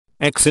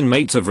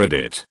Ex-Inmates of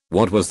Reddit,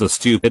 what was the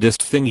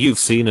stupidest thing you've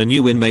seen a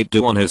new inmate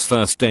do on his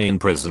first day in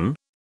prison?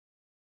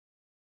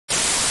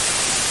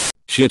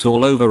 Shit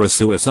all over a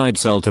suicide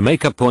cell to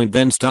make a point,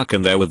 then stuck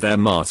in there with their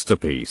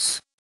masterpiece.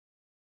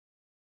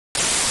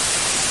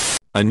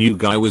 A new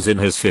guy was in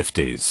his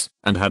 50s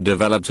and had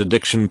developed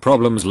addiction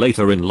problems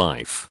later in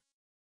life.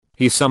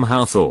 He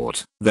somehow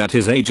thought that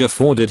his age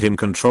afforded him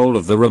control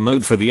of the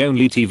remote for the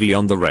only TV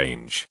on the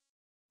range.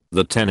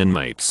 The 10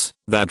 inmates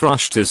that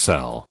rushed his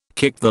cell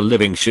kicked the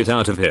living shit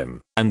out of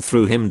him and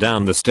threw him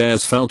down the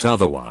stairs felt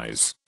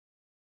otherwise.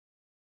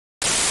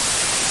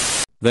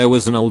 There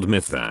was an old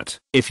myth that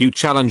if you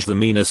challenge the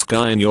meanest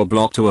guy in your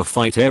block to a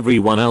fight,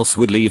 everyone else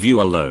would leave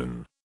you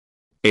alone.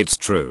 It's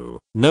true,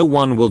 no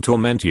one will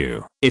torment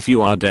you if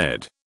you are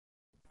dead.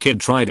 Kid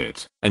tried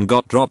it and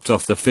got dropped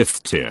off the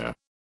 5th tier.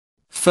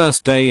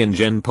 First day in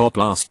Gen Pop,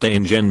 last day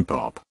in Gen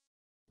Pop.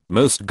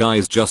 Most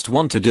guys just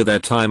want to do their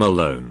time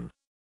alone.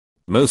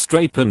 Most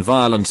rape and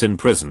violence in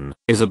prison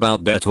is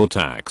about debt or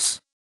tax.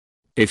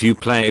 If you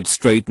play it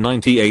straight,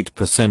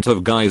 98%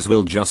 of guys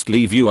will just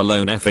leave you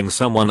alone. Effing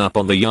someone up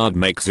on the yard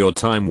makes your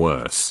time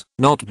worse,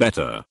 not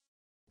better.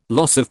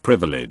 Loss of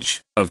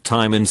privilege, of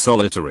time in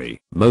solitary,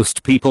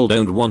 most people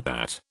don't want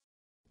that.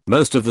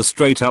 Most of the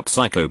straight up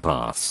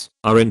psychopaths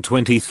are in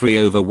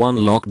 23/1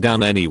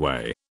 lockdown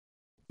anyway.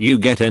 You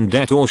get in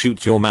debt or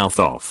shoot your mouth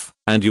off,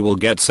 and you will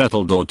get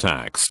settled or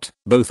taxed.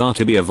 Both are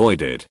to be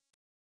avoided.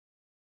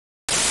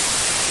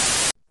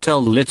 Tell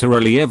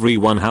literally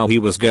everyone how he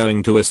was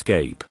going to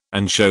escape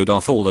and showed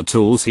off all the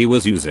tools he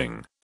was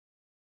using.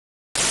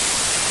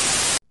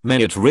 Man,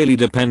 it really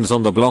depends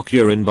on the block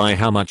you're in by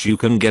how much you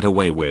can get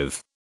away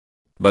with.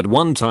 But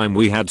one time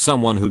we had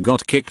someone who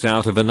got kicked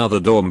out of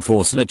another dorm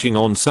for snitching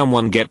on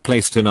someone get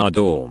placed in our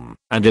dorm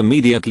and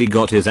immediately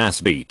got his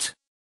ass beat.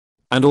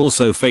 And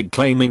also fake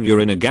claiming you're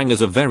in a gang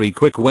is a very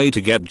quick way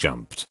to get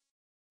jumped.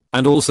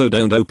 And also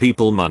don't owe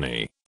people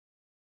money.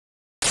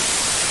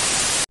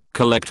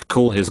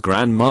 Call his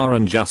grandma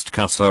and just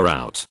cuss her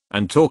out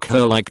and talk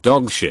her like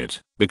dog shit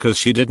because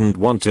she didn't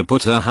want to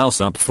put her house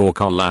up for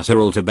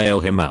collateral to bail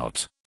him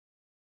out.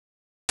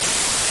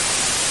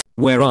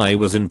 Where I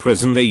was in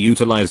prison, they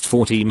utilized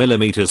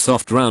 40mm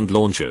soft round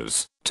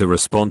launchers to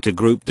respond to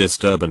group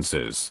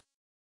disturbances.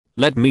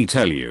 Let me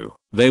tell you,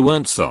 they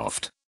weren't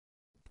soft.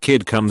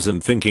 Kid comes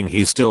in thinking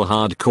he's still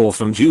hardcore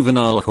from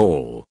juvenile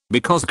hall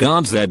because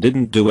guards there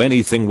didn't do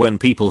anything when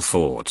people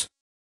fought.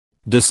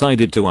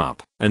 Decided to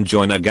up and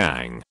join a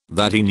gang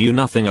that he knew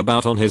nothing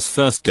about on his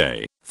first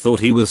day, thought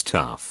he was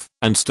tough,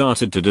 and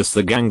started to diss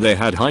the gang they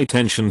had high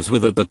tensions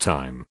with at the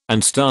time,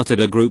 and started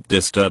a group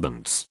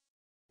disturbance.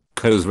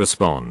 Co's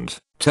respond,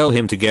 tell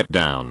him to get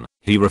down,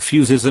 he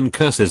refuses and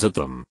curses at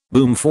them.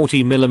 Boom,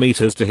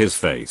 40mm to his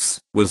face,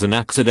 was an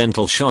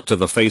accidental shot to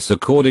the face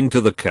according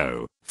to the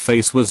Co.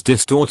 Face was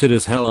distorted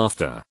as hell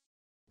after.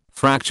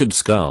 Fractured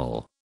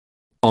skull.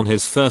 On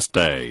his first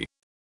day.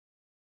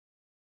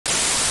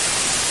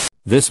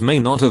 This may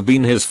not have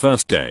been his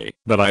first day,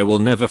 but I will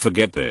never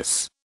forget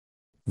this.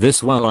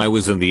 This while I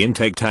was in the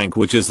intake tank,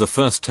 which is the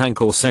first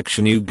tank or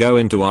section you go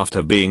into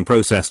after being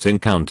processed in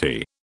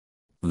county.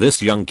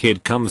 This young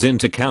kid comes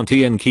into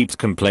county and keeps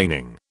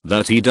complaining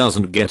that he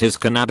doesn't get his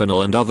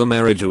cannabinol and other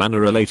marijuana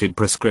related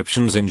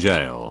prescriptions in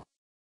jail.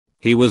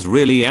 He was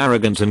really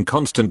arrogant and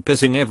constant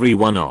pissing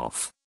everyone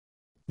off.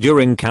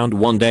 During count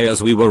one day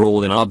as we were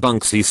all in our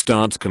bunks, he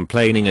starts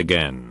complaining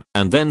again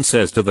and then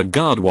says to the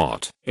guard,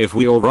 what if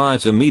we all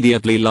riot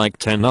immediately like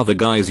 10 other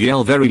guys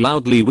yell very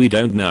loudly we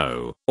don't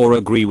know or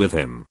agree with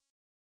him?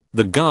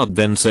 The guard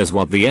then says,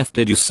 what the F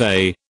did you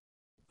say?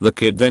 The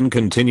kid then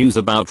continues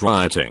about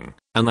rioting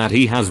and that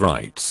he has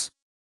rights.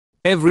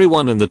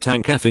 Everyone in the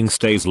tank effing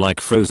stays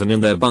like frozen in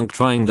their bunk,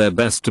 trying their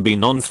best to be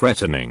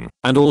non-threatening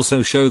and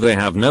also show they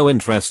have no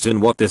interest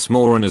in what this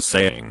moron is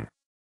saying.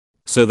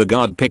 So the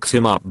guard picks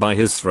him up by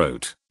his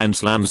throat and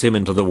slams him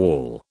into the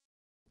wall.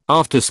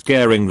 After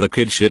scaring the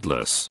kid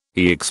shitless,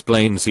 he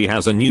explains he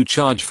has a new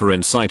charge for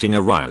inciting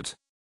a riot.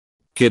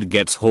 Kid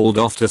gets hauled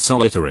off to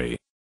solitary.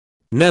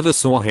 Never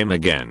saw him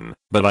again,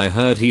 but I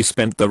heard he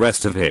spent the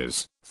rest of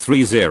his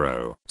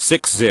 30,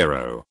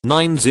 60,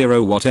 90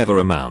 whatever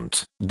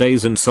amount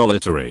days in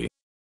solitary.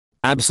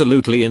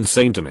 Absolutely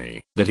insane to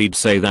me that he'd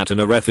say that in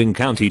a reffing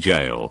county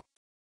jail.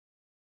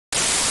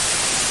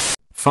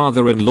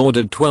 Father-in-law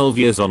did 12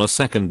 years on a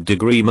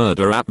second-degree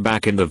murder rap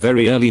back in the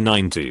very early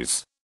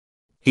 90s.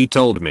 He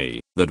told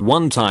me that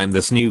one time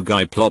this new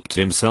guy plopped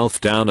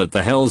himself down at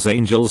the Hells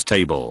Angels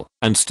table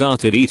and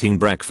started eating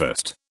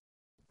breakfast.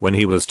 When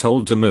he was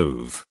told to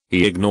move,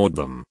 he ignored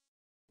them.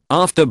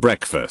 After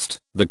breakfast,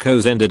 the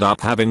Co's ended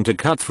up having to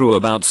cut through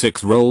about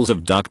 6 rolls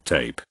of duct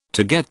tape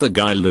to get the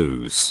guy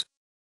loose.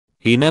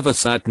 He never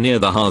sat near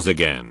the house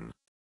again.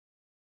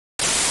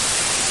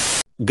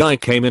 Guy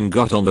came in,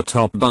 got on the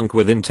top bunk,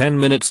 within 10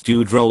 minutes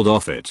dude rolled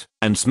off it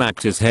and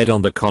smacked his head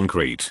on the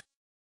concrete.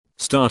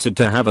 Started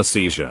to have a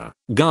seizure.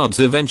 Guards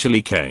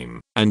eventually came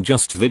and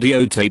just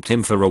videotaped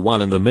him for a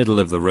while in the middle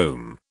of the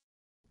room.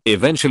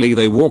 Eventually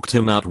they walked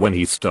him out when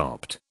he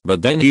stopped,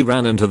 but then he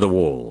ran into the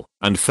wall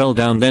and fell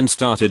down, then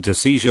started to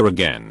seizure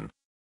again.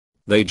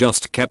 They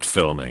just kept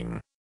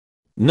filming.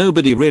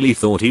 Nobody really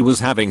thought he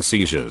was having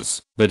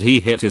seizures, but he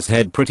hit his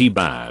head pretty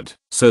bad,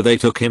 so they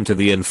took him to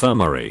the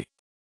infirmary.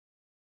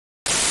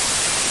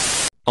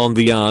 On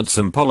the yard,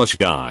 some Polish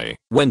guy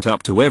went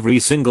up to every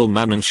single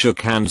man and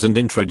shook hands and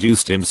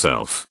introduced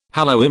himself.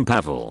 "Hello, I'm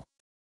Pavel."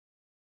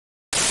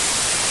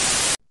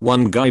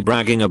 One guy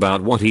bragging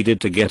about what he did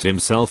to get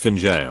himself in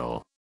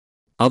jail.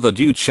 Other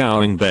dude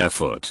showering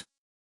barefoot.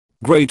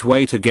 Great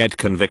way to get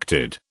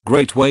convicted.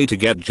 Great way to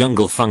get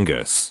jungle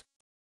fungus.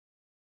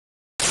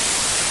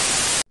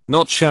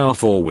 Not shower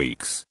for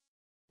weeks.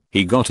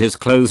 He got his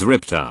clothes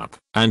ripped up,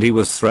 and he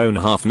was thrown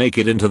half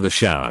naked into the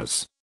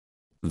showers.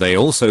 They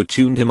also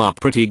tuned him up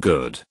pretty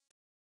good.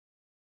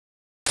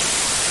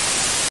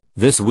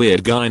 This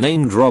weird guy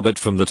named Robert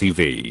from the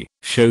TV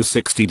show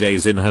 60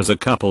 Days In has a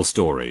couple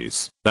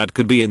stories that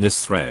could be in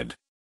this thread.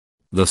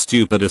 The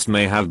stupidest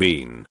may have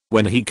been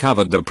when he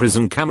covered the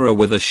prison camera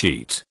with a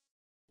sheet.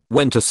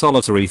 Went to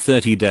solitary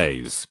 30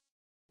 days.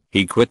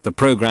 He quit the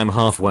program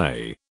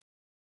halfway.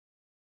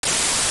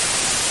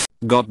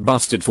 Got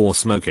busted for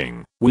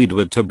smoking weed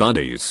with two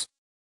buddies.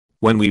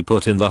 When we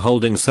put in the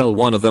holding cell,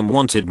 one of them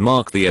wanted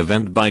mark the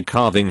event by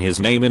carving his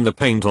name in the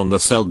paint on the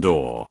cell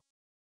door.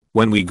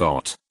 When we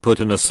got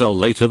put in a cell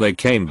later, they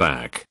came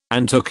back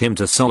and took him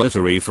to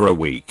solitary for a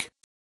week.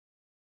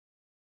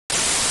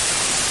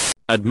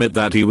 Admit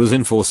that he was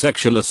in for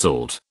sexual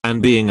assault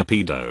and being a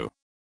pedo.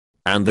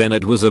 And then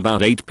it was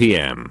about 8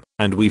 PM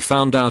and we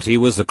found out he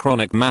was a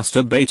chronic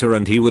masturbator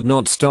and he would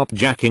not stop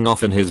jacking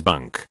off in his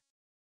bunk.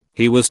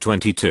 He was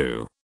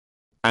 22.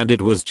 And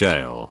it was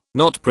jail,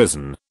 not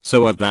prison,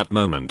 so at that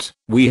moment,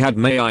 we had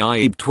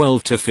maybe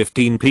 12 to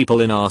 15 people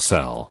in our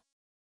cell.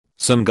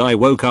 Some guy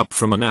woke up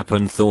from a nap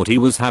and thought he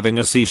was having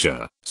a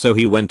seizure, so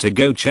he went to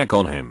go check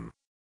on him.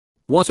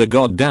 What a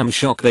goddamn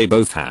shock they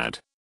both had.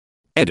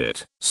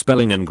 Edit,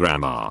 spelling and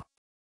grammar.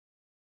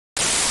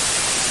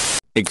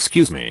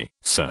 Excuse me,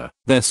 sir,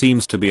 there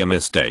seems to be a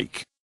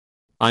mistake.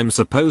 I'm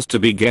supposed to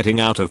be getting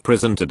out of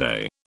prison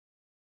today.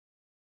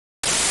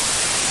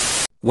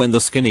 When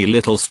the skinny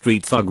little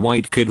street thug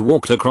white kid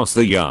walked across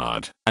the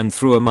yard and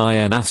threw a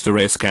Mayan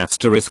asterisk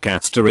at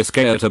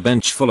a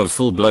bench full of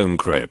full-blown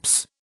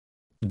Crips.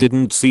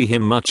 Didn't see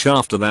him much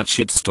after that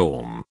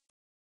shitstorm.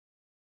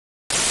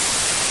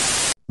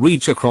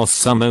 Reach across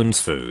someone's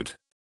food.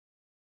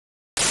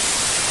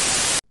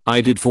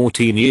 I did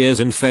 14 years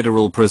in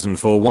federal prison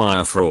for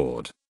wire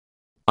fraud.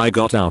 I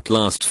got out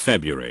last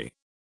February.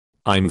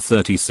 I'm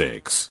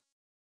 36.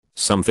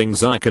 Some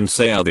things I can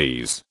say are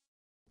these.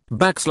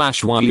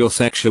 While your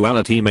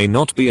sexuality may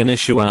not be an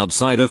issue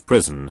outside of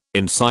prison,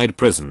 inside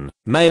prison,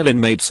 male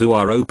inmates who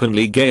are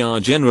openly gay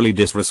are generally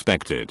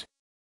disrespected.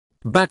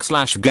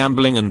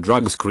 Gambling and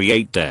drugs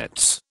create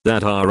debts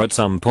that are at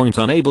some point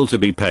unable to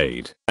be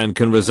paid and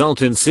can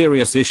result in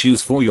serious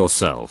issues for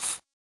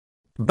yourself.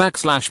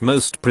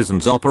 Most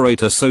prisons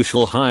operate a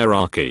social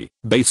hierarchy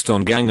based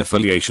on gang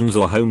affiliations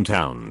or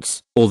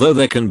hometowns, although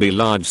there can be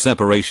large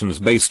separations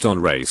based on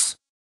race.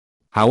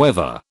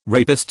 However,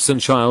 rapists and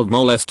child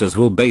molesters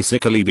will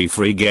basically be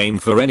free game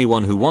for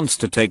anyone who wants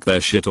to take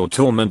their shit or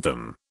torment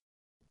them.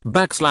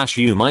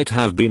 You might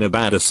have been a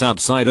badass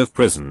outside of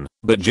prison,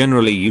 but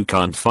generally you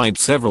can't fight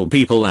several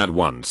people at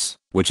once,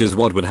 which is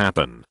what would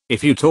happen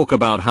if you talk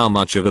about how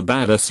much of a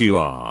badass you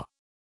are.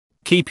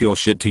 Keep your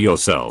shit to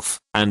yourself,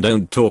 and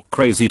don't talk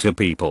crazy to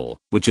people,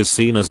 which is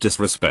seen as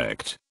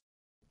disrespect.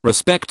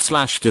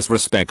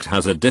 Respect/disrespect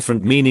has a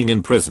different meaning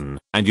in prison,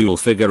 and you'll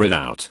figure it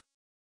out.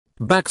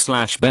 Best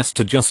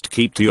to just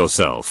keep to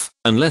yourself,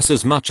 unless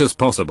as much as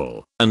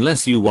possible,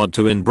 unless you want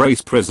to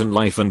embrace prison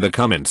life and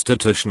become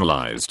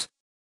institutionalized.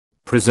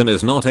 Prison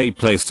is not a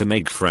place to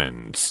make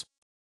friends.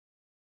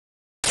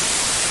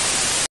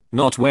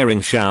 Not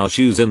wearing shower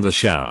shoes in the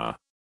shower.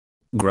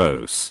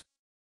 Gross.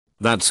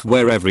 That's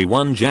where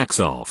everyone jacks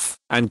off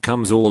and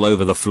comes all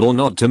over the floor,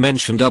 not to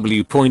mention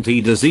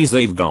W.E disease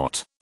they've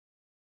got.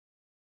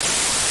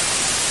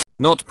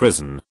 Not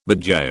prison, but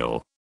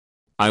jail.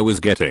 I was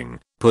getting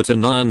put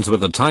in irons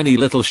with a tiny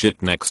little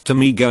shit next to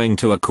me going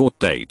to a court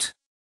date.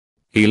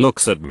 He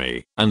looks at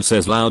me and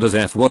says loud as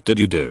F, "What did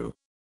you do?"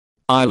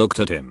 I looked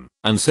at him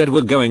and said,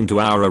 "We're going to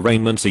our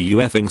arraignments, are you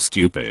effing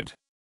stupid?"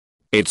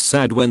 It's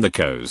sad when the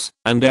co's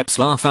and eps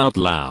laugh out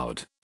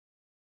loud.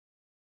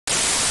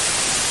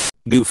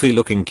 Goofy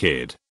looking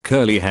kid,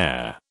 curly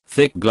hair,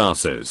 thick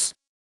glasses.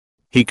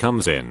 He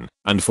comes in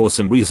and for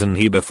some reason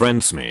he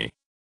befriends me.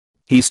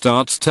 He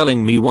starts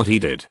telling me what he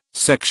did,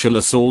 sexual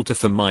assault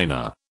of a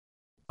minor.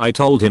 I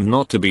told him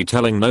not to be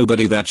telling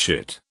nobody that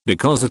shit,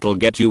 because it'll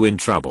get you in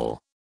trouble.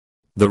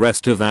 The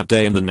rest of that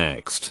day and the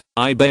next,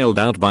 I bailed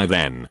out. By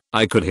then,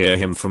 I could hear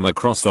him from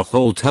across the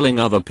hall telling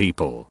other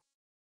people.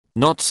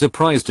 Not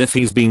surprised if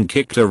he's been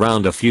kicked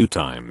around a few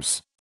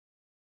times.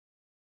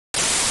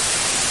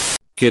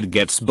 Kid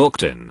gets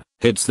booked in,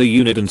 hits the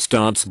unit and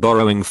starts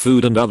borrowing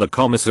food and other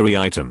commissary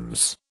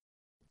items.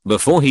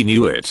 Before he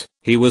knew it,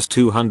 he was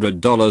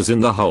 $200 in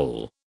the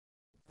hole.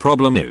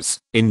 Problem is,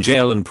 in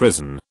jail and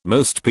prison,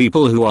 most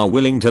people who are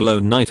willing to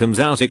loan items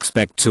out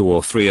expect 2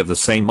 or 3 of the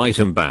same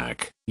item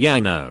back. Yeah, I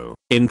know.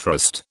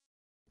 Interest.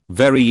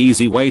 Very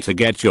easy way to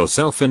get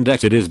yourself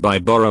indebted is by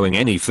borrowing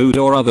any food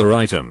or other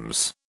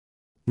items.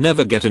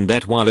 Never get in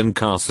debt while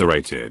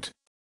incarcerated.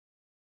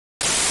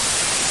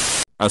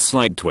 A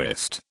slight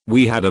twist.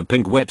 We had a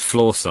pink wet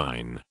floor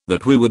sign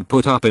that we would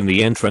put up in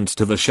the entrance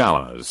to the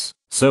showers,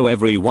 so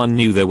everyone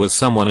knew there was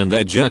someone in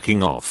there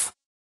jerking off.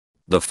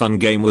 The fun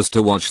game was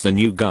to watch the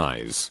new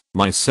guys,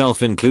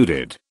 myself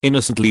included,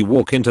 innocently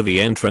walk into the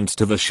entrance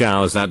to the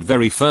showers that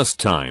very first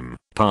time,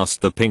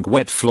 past the pink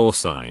wet floor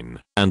sign,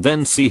 and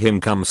then see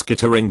him come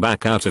skittering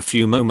back out a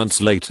few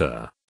moments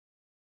later.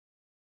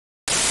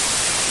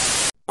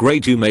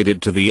 Great, you made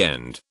it to the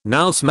end.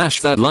 Now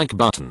smash that like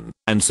button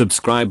and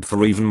subscribe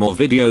for even more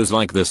videos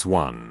like this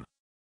one.